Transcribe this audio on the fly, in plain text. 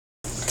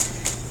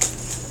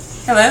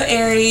Hello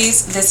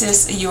Aries, this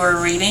is your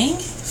reading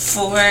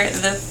for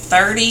the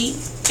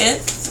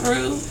 30th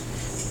through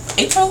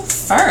April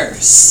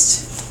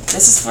 1st.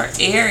 This is for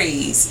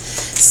Aries,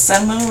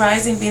 Sun, Moon,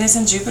 Rising, Venus,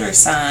 and Jupiter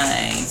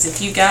signs. If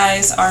you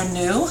guys are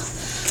new,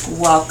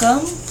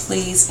 welcome.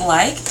 Please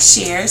like,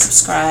 share,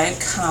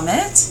 subscribe,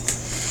 comment.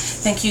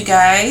 Thank you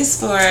guys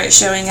for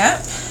showing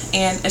up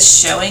and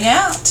showing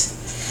out.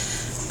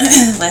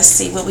 Let's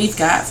see what we've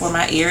got for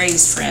my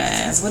Aries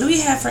friends. What do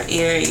we have for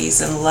Aries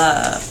in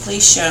love?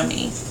 Please show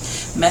me.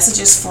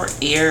 Messages for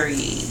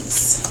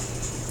Aries.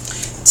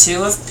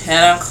 Two of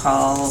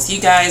Pentacles.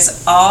 You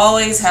guys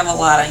always have a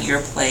lot on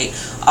your plate.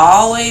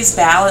 Always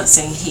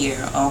balancing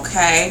here,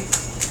 okay?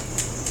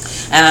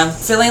 And I'm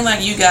feeling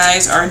like you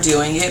guys are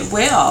doing it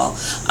well.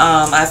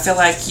 I feel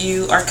like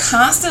you are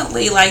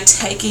constantly like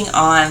taking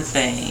on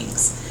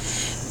things.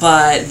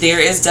 But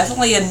there is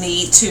definitely a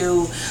need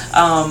to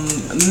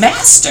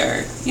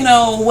master,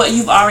 what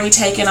you've already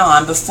taken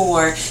on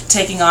before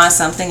taking on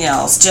something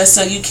else, just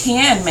so you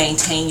can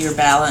maintain your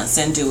balance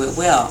and do it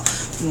well.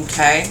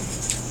 Okay.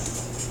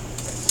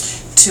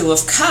 Two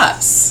of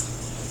Cups.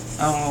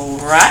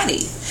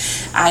 Alrighty.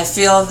 I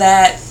feel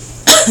that,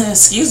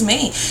 excuse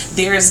me,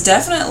 there is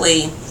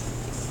definitely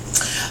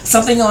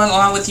something going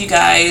on with you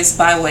guys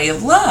by way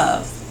of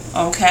love.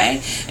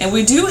 Okay, and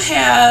we do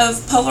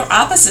have polar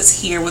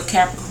opposites here with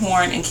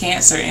Capricorn and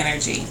Cancer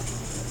energy.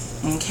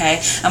 Okay,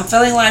 I'm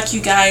feeling like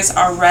you guys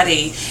are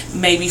ready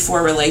maybe for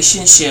a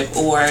relationship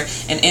or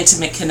an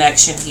intimate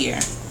connection here.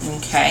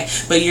 Okay,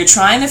 but you're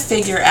trying to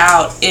figure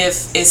out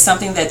if it's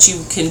something that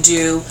you can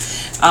do,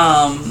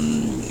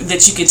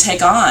 that you can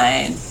take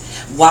on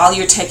while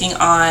you're taking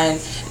on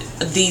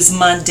these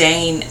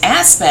mundane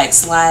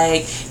aspects,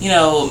 like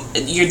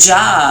your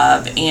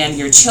job and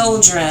your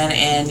children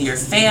and your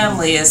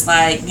family. Is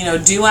like,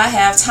 do I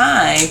have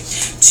time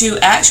to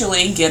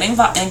actually get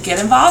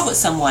involved with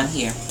someone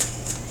here?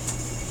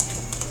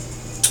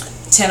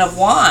 Ten of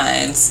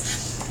Wands.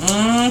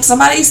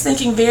 Somebody's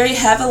thinking very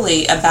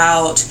heavily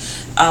about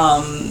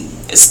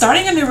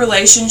starting a new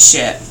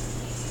relationship,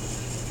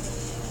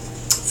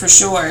 for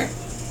sure.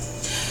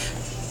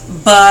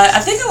 But I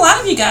think a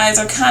lot of you guys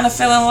are kind of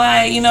feeling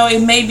like,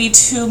 it may be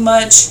too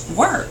much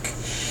work.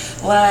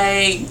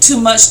 Like, too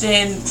much,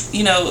 then,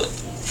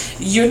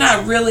 you're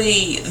not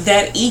really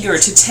that eager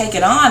to take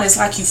it on. It's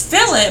like you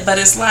feel it, but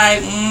it's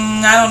like,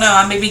 I don't know,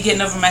 I may be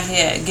getting over my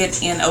head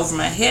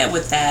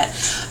with that.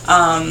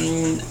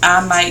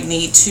 I might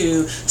need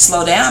to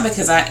slow down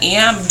because I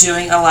am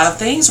doing a lot of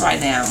things right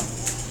now.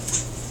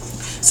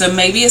 So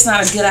maybe it's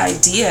not a good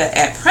idea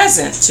at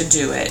present to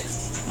do it.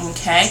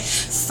 Okay,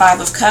 Five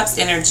of Cups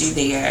energy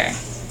there.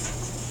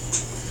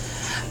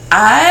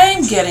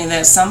 I'm getting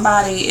that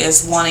somebody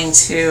is wanting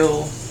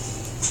to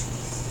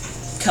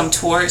come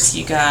towards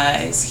you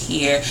guys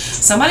here.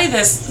 Somebody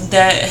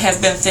that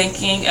has been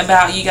thinking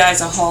about you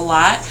guys a whole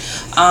lot.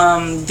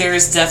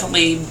 There's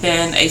definitely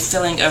been a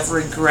feeling of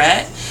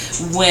regret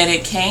when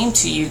it came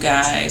to you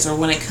guys, or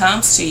when it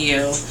comes to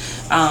you.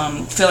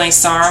 Feeling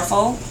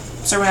sorrowful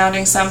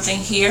surrounding something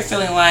here,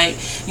 feeling like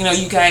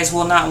you guys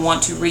will not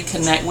want to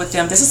reconnect with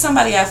them. This is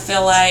somebody I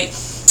feel like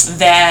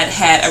that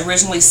had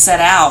originally set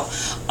out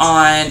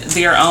on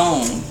their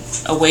own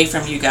away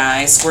from you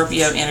guys.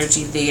 Scorpio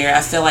energy there.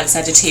 I feel like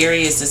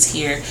Sagittarius is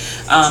here.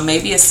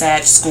 Maybe a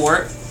Sag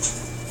Scorp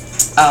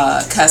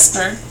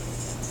cusper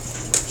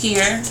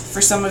here for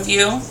some of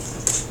you.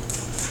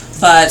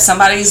 But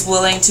somebody's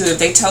willing to, if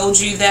they told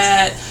you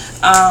that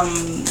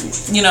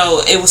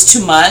it was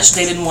too much,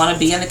 they didn't want to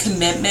be in a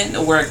commitment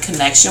or a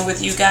connection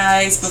with you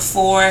guys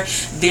before,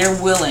 they're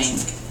willing,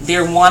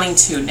 they're wanting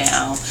to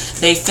now.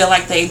 They feel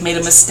like they've made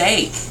a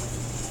mistake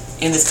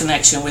in this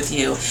connection with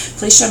you.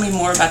 Please show me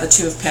more about the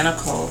Two of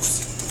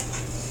Pentacles.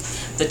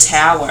 The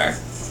Tower.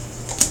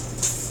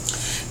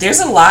 There's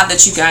a lot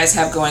that you guys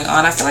have going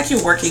on. I feel like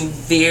you're working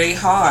very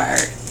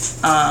hard.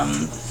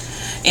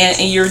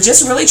 And you're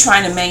just really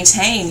trying to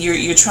maintain.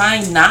 You're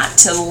trying not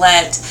to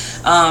let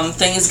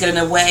things get in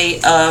the way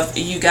of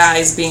you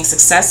guys being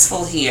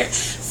successful here.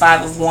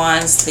 Five of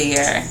Wands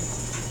there.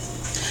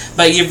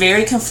 But you're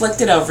very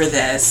conflicted over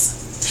this.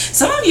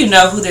 Some of you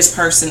know who this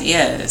person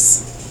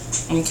is.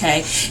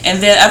 Okay.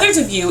 And then others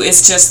of you,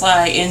 it's just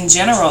like, in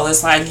general,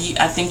 it's like,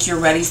 I think you're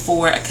ready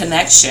for a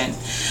connection.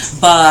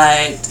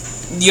 But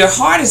your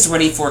heart is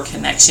ready for a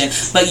connection,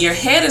 but your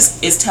head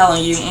is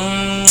telling you,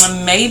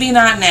 maybe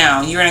not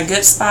now. You're in a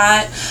good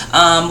spot.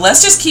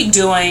 Let's just keep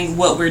doing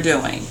what we're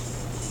doing.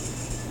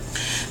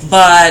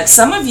 But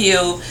some of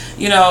you,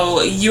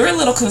 you're a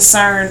little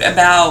concerned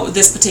about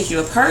this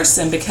particular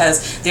person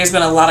because there's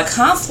been a lot of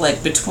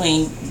conflict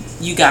between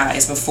you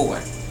guys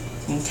before.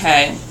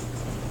 Okay?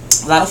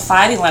 A lot of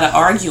fighting, a lot of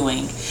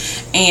arguing.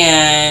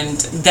 And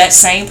that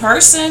same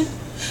person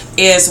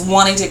is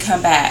wanting to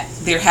come back.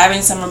 They're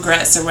having some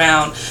regrets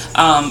around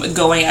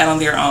going out on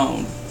their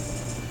own,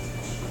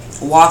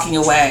 walking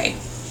away,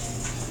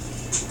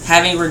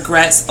 having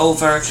regrets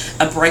over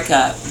a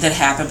breakup that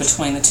happened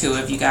between the two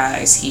of you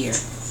guys here.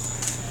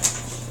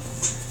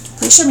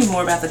 Please show me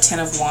more about the Ten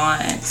of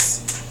Wands.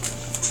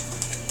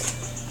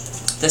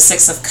 The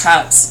Six of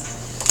Cups.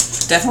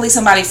 Definitely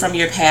somebody from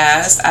your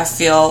past, I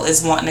feel,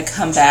 is wanting to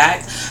come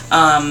back.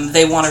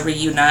 They want to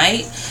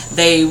reunite.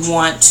 They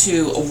want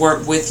to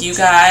work with you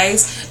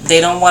guys.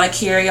 They don't want to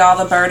carry all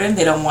the burden.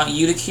 They don't want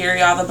you to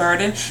carry all the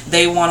burden.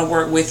 They want to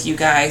work with you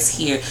guys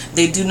here.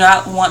 They do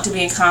not want to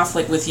be in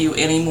conflict with you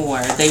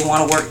anymore. They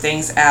want to work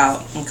things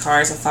out. And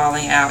cards are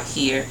falling out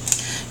here.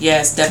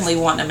 Yes, definitely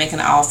wanting to make an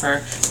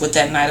offer with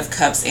that Knight of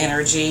Cups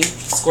energy.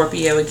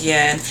 Scorpio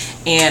again.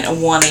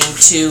 And wanting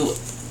to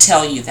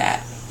tell you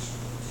that.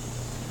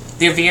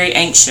 They're very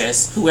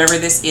anxious, whoever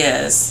this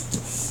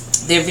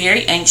is. They're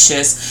very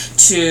anxious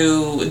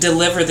to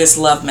deliver this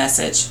love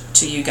message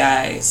to you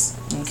guys.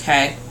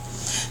 Okay?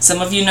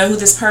 Some of you know who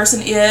this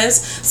person is.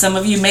 Some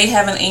of you may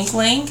have an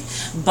inkling.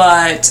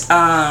 But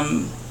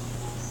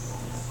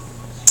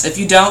if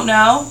you don't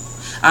know,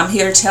 I'm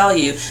here to tell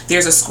you.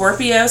 There's a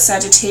Scorpio,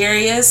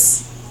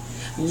 Sagittarius,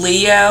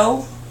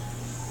 Leo,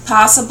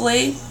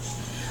 possibly.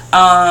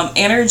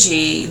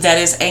 Energy that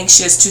is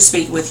anxious to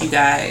speak with you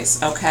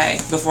guys. Okay,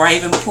 before I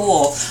even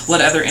pull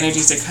what other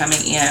energies are coming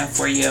in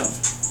for you.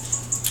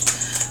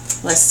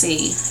 Let's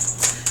see.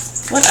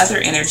 What other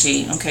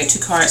energy? Okay, 2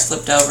 cards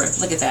flipped over.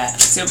 Look at that.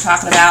 See what I'm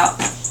talking about?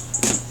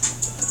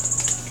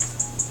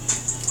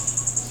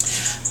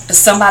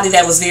 Somebody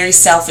that was very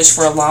selfish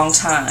for a long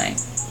time.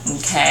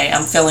 Okay,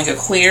 I'm feeling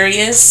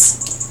Aquarius,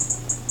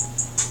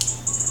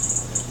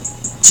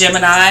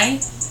 Gemini,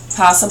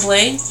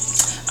 possibly.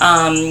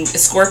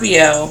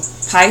 Scorpio,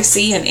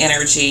 Piscean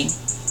energy.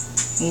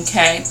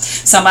 Okay,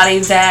 somebody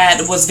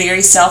that was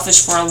very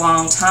selfish for a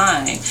long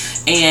time,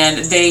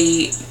 and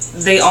they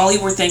only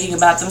were thinking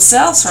about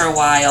themselves for a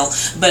while,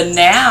 but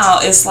now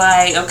it's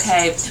like,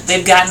 okay,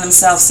 they've gotten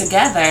themselves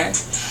together,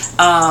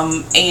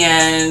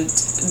 and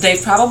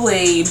they've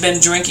probably been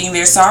drinking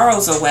their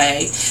sorrows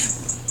away,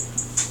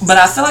 but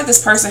I feel like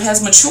this person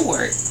has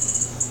matured,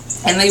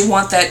 and they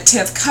want that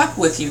 10th cup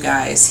with you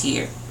guys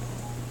here.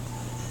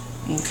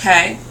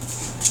 Okay.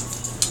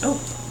 Oh.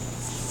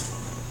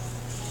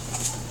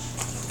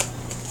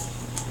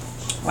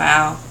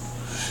 Wow.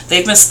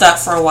 They've been stuck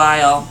for a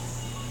while.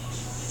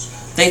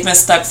 They've been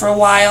stuck for a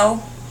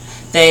while.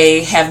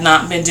 They have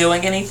not been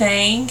doing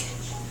anything.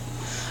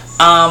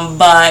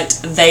 But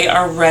they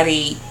are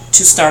ready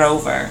to start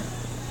over.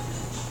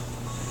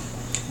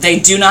 They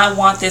do not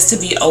want this to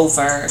be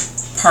over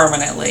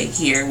permanently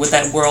here with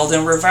that World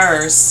in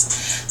reverse.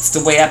 It's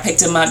the way I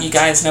picked them up. You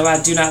guys know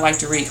I do not like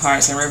to read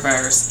cards in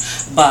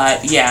reverse.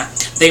 But yeah,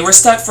 they were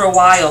stuck for a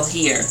while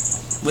here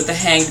with the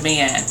Hanged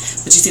Man.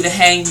 But you see the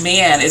Hanged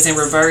Man is in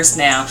reverse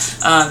now.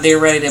 They're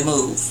ready to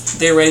move.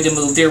 They're ready to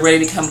move. They're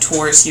ready to come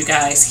towards you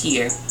guys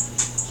here.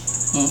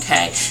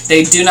 Okay.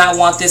 They do not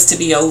want this to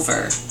be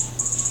over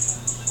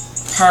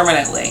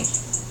permanently.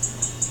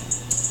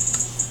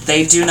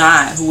 They do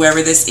not.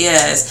 Whoever this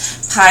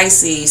is.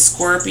 Pisces,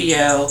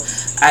 Scorpio,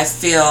 I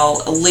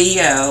feel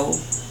Leo,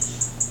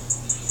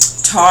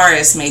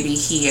 Taurus may be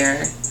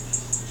here.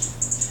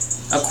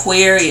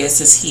 Aquarius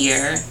is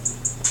here.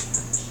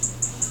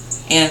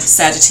 And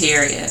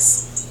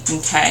Sagittarius.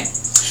 Okay.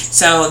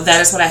 So that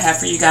is what I have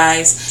for you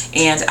guys.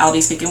 And I'll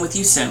be speaking with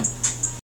you soon.